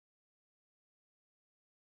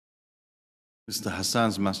Mr.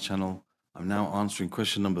 Hassan's Maths channel. I'm now answering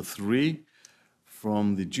question number 3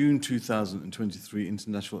 from the June 2023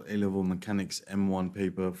 International A-Level Mechanics M1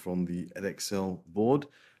 paper from the Edexcel board.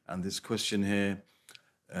 And this question here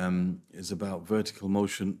is about vertical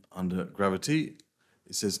motion under gravity.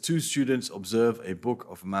 It says 2 students observe a book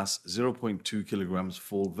of mass 0.2 kilograms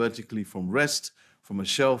fall vertically from rest from a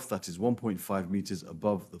shelf that is 1.5 meters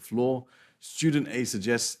above the floor. Student A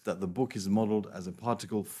suggests that the book is modeled as a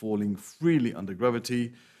particle falling freely under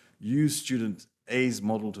gravity. Use student A's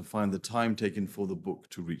model to find the time taken for the book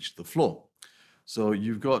to reach the floor. So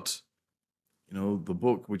you've got, the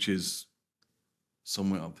book, which is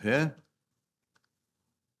somewhere up here.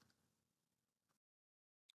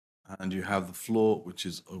 And you have the floor, which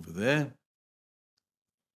is over there.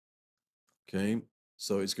 Okay,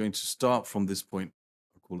 so it's going to start from this point,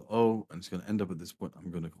 I'll call O, and it's going to end up at this point, I'm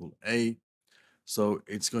going to call A. So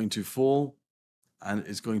it's going to fall, and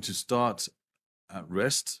it's going to start at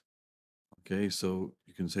rest. Okay, so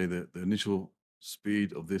you can say that the initial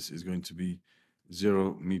speed of this is going to be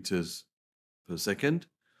 0 meters per second,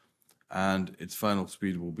 and its final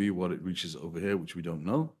speed will be what it reaches over here, which we don't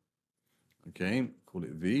know. Okay, call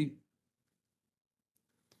it V.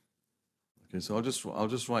 Okay, so I'll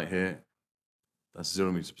just write here, that's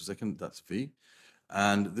 0 meters per second, that's V.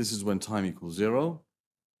 And this is when time equals 0.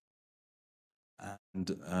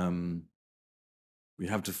 And we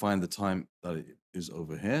have to find the time that it is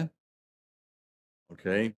over here.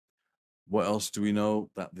 Okay, what else do we know?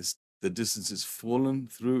 That the distance it's fallen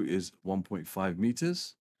through is 1.5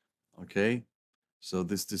 meters. Okay, so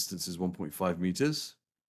this distance is 1.5 meters.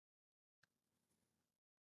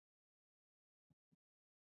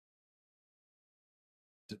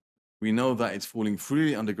 We know that it's falling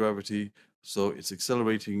freely under gravity, so it's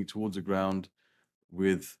accelerating towards the ground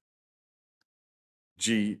with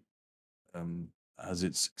G as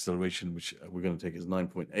its acceleration, which we're going to take as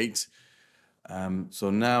 9.8. So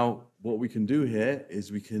now what we can do here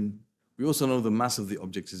is we also know the mass of the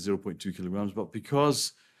object is 0.2 kilograms, but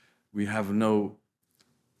because we have no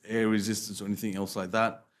air resistance or anything else like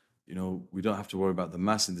that, we don't have to worry about the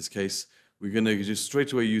mass in this case. We're going to just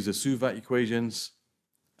straight away use the Suvat equations.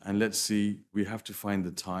 And let's see, we have to find the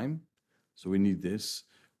time. So we need this.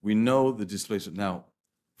 We know the displacement. Now,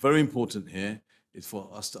 very important here is for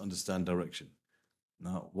us to understand direction.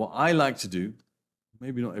 Now, what I like to do,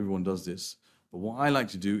 maybe not everyone does this, but what I like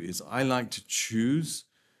to do is I like to choose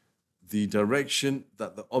the direction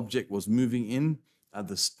that the object was moving in at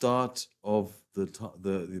the start of the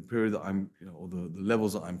period that I'm, or the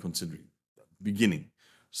levels that I'm considering, beginning.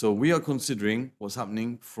 So we are considering what's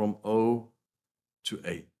happening from O to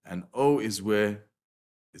A. And O is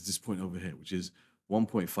this point over here, which is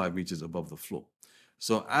 1.5 meters above the floor.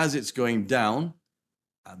 So as it's going down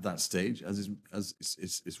at that stage, as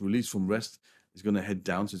it's released from rest, it's going to head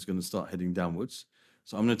down, so it's going to start heading downwards.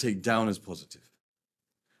 So I'm going to take down as positive.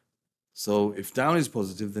 So if down is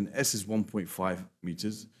positive, then S is 1.5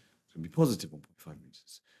 meters. It's going to be positive 1.5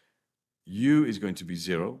 meters. U is going to be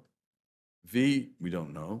 0. V, we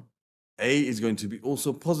don't know. A is going to be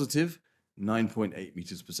also positive 9.8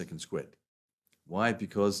 meters per second squared. Why?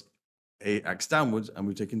 Because A acts downwards and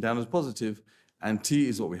we've taken down as positive, and T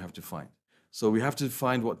is what we have to find. So we have to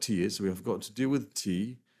find what T is. So we have got to deal with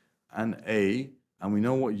T and A, and we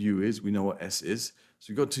know what U is, we know what S is. So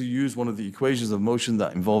we've got to use one of the equations of motion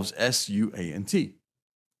that involves S, U, A, and T.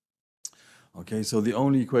 Okay, so the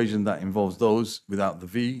only equation that involves those without the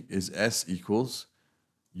V is S equals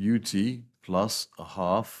UT plus a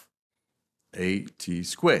half AT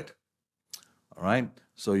squared. All right,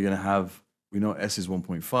 so you're going to have, we know S is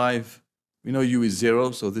 1.5, we know U is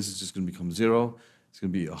 0, so this is just going to become 0. It's going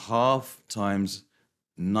to be a half times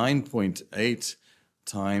 9.8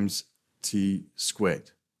 times T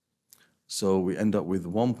squared. So we end up with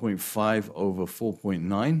 1.5 over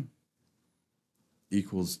 4.9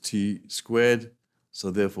 equals T squared.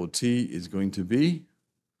 So therefore T is going to be,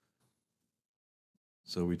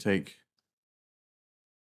 so we take,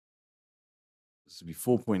 this would be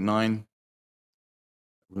 4.9.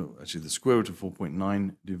 Well, actually, the square root of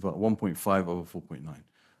 4.9 divided 1.5 over 4.9.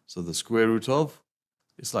 So the square root of,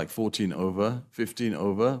 it's like 15 over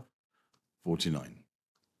 49.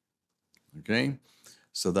 Okay,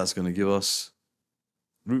 so that's going to give us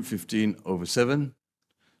root 15 over 7.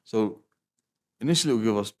 So initially it will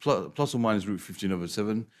give us plus or minus root 15 over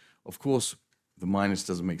 7. Of course, the minus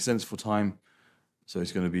doesn't make sense for time. So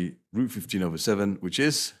it's going to be root 15 over 7, which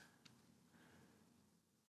is,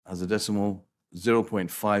 as a decimal,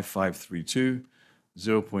 0.5532,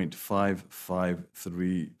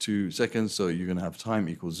 0.5532 seconds. So you're going to have time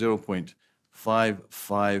equals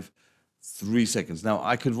 0.5532 3 seconds. Now,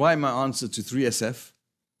 I could write my answer to 3 SF.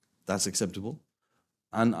 That's acceptable.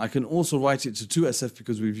 And I can also write it to 2 SF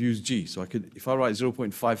because we've used G. So I could, if I write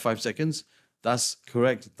 0.55 seconds, that's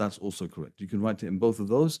correct. That's also correct. You can write it in both of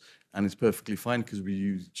those, and it's perfectly fine because we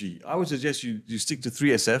use G. I would suggest you stick to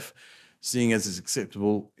 3 SF, seeing as it's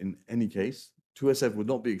acceptable in any case. 2 SF would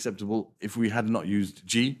not be acceptable if we had not used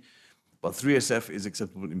G, but 3 SF is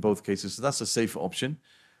acceptable in both cases. So that's a safer option.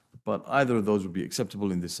 But either of those would be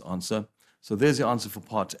acceptable in this answer. So there's the answer for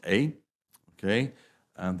part A, okay?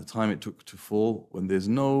 And the time it took to fall when there's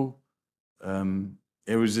no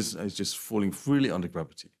air resistance, it's just falling freely under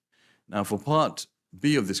gravity. Now for part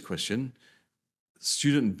B of this question,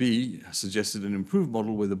 student B has suggested an improved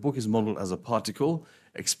model where the book is modeled as a particle,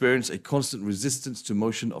 experience a constant resistance to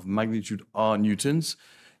motion of magnitude R newtons.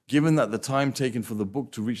 Given that the time taken for the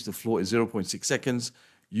book to reach the floor is 0.6 seconds,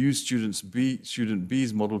 use student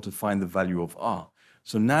B's model to find the value of R.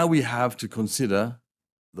 So now we have to consider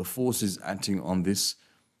the forces acting on this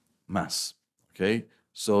mass, okay?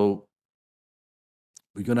 So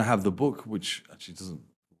we're going to have the book, which actually doesn't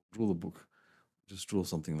draw the book, just draw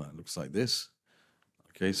something that looks like this.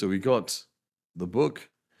 Okay, so we got the book.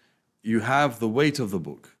 You have the weight of the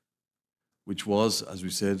book, which was, as we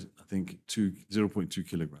said, I think 0.2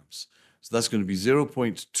 kilograms. So that's going to be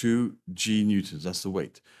 0.2 G newtons, that's the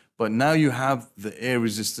weight. But now you have the air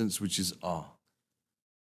resistance, which is R.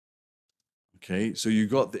 Okay, so you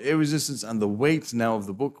got the air resistance and the weight now of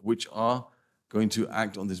the book, which are going to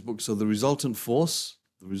act on this book. So the resultant force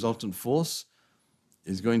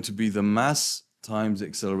is going to be the mass times the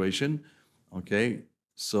acceleration. Okay,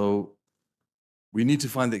 so we need to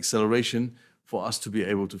find the acceleration for us to be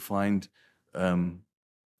able to find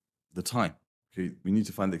the time. Okay, we need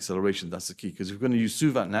to find the acceleration. That's the key, because if we're going to use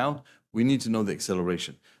SUVAT now, we need to know the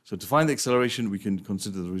acceleration. So to find the acceleration, we can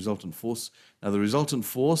consider the resultant force. Now the resultant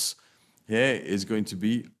force here is going to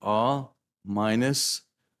be R minus,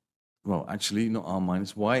 well, actually not R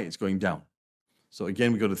minus, Y, it's going down. So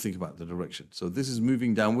again, we've got to think about the direction. So this is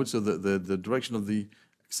moving downwards, so the direction of the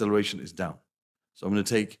acceleration is down. So I'm going to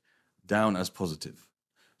take down as positive.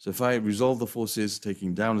 So if I resolve the forces,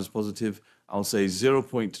 taking down as positive, I'll say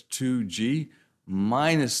 0.2 G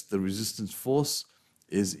minus the resistance force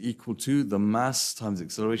is equal to the mass times the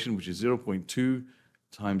acceleration, which is 0.2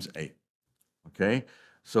 times A. Okay?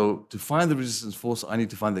 So to find the resistance force, I need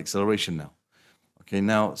to find the acceleration now. Okay,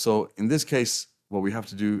 now, so in this case, what we have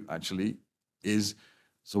to do actually is,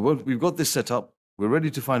 so we've got this set up, we're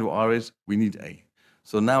ready to find what R is, we need A.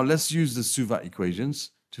 So now let's use the SUVAT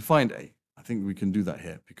equations to find A. I think we can do that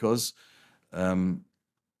here because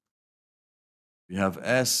we have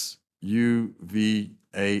S, U, V,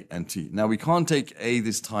 A, and T. Now we can't take A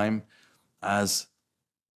this time as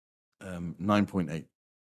 9.8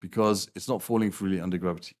 because it's not falling freely under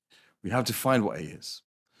gravity. We have to find what A is.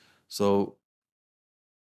 So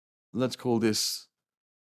let's call this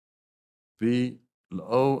B,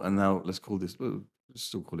 O, and now let's call this, let's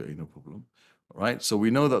still call it A, no problem. All right, so we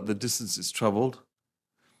know that the distance is traveled,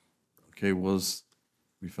 okay,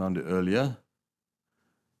 we found it earlier.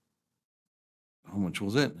 How much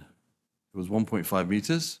was it? It was 1.5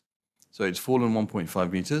 meters. So it's fallen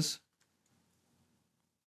 1.5 meters.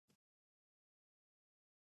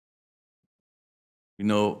 We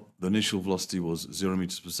know the initial velocity was 0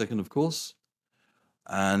 meters per second, of course.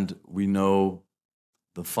 And we know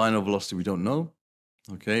the final velocity we don't know.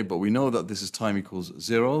 Okay, but we know that this is time equals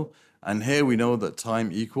 0. And here we know that time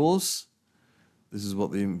equals, this is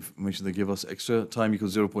what the information they give us extra, time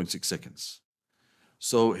equals 0.6 seconds.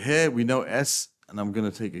 So here we know S, and I'm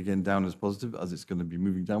going to take again down as positive as it's going to be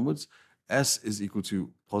moving downwards. S is equal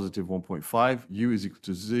to positive 1.5, U is equal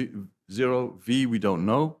to 0, V we don't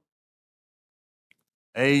know.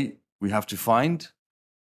 A we have to find,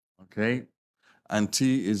 okay, and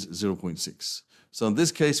T is 0.6. So in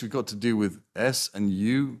this case, we've got to deal with S and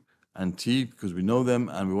U and T because we know them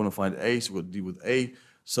and we want to find A, so we'll deal with A.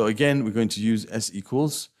 So again, we're going to use S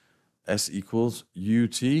equals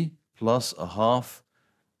UT plus a half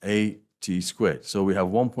AT squared. So we have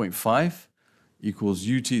 1.5 equals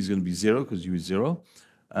UT is going to be 0 because U is 0.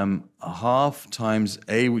 A half times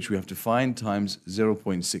A, which we have to find, times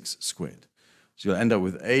 0.6 squared. So you'll end up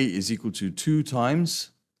with A is equal to 2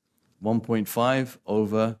 times 1.5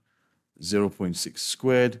 over 0.6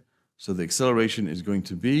 squared. So the acceleration is going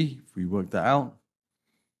to be, if we work that out,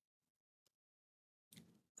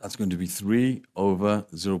 that's going to be 3 over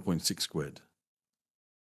 0.6 squared.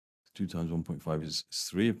 2 times 1.5 is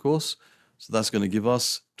 3, of course. So that's going to give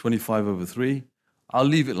us 25 over 3. I'll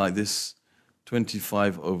leave it like this,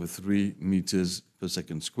 25 over 3 meters per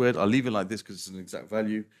second squared. I'll leave it like this because it's an exact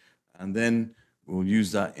value. And then we'll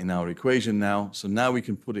use that in our equation now. So now we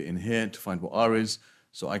can put it in here to find what r is.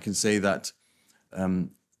 So I can say that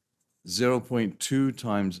 0.2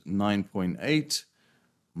 times 9.8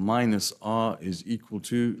 minus r is equal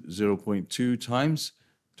to 0.2 times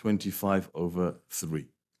 25/3.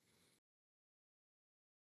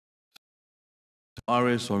 R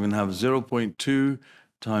is, so I'm going to have 0.2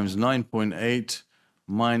 times 9.8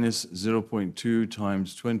 minus 0.2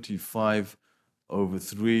 times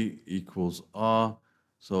 25/3 equals r.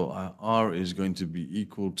 So r is going to be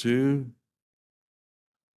equal to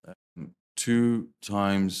 2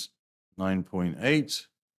 times 9.8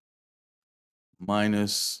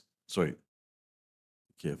 minus, sorry,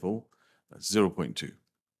 careful, that's 0.2.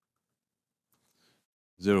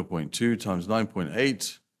 0.2 times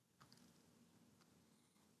 9.8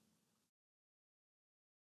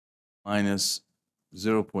 minus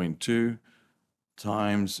 0.2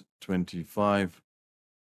 times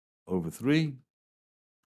 25/3.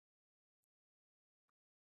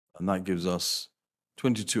 And that gives us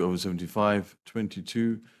 22/75,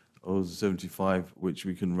 22/75, which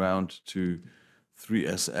we can round to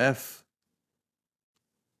 3SF.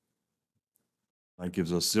 That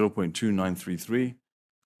gives us 0.2933.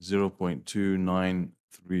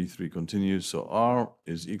 0.2933 continues. So R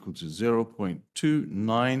is equal to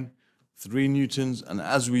 0.293 newtons. And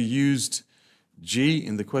as we used G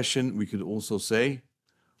in the question, we could also say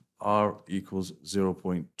R equals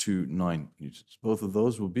 0.29 newtons. Both of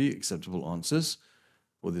those will be acceptable answers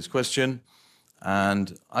for this question.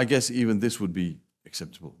 And I guess even this would be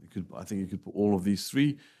acceptable. I think you could put all of these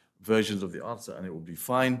three versions of the answer and it will be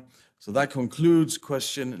fine. So that concludes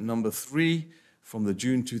question number 3 from the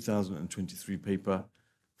June 2023 paper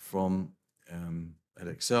from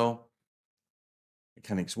Edexcel,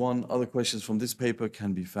 Mechanics 1. Other questions from this paper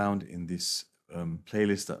can be found in this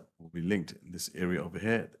playlist that will be linked in this area over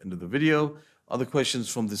here at the end of the video. Other questions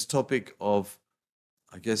from this topic of,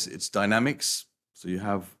 I guess it's dynamics. So you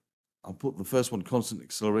have, I'll put the first one, constant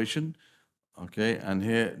acceleration. Okay, and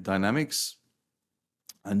here, dynamics.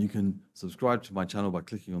 And you can subscribe to my channel by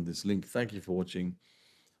clicking on this link. Thank you for watching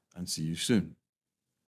and see you soon.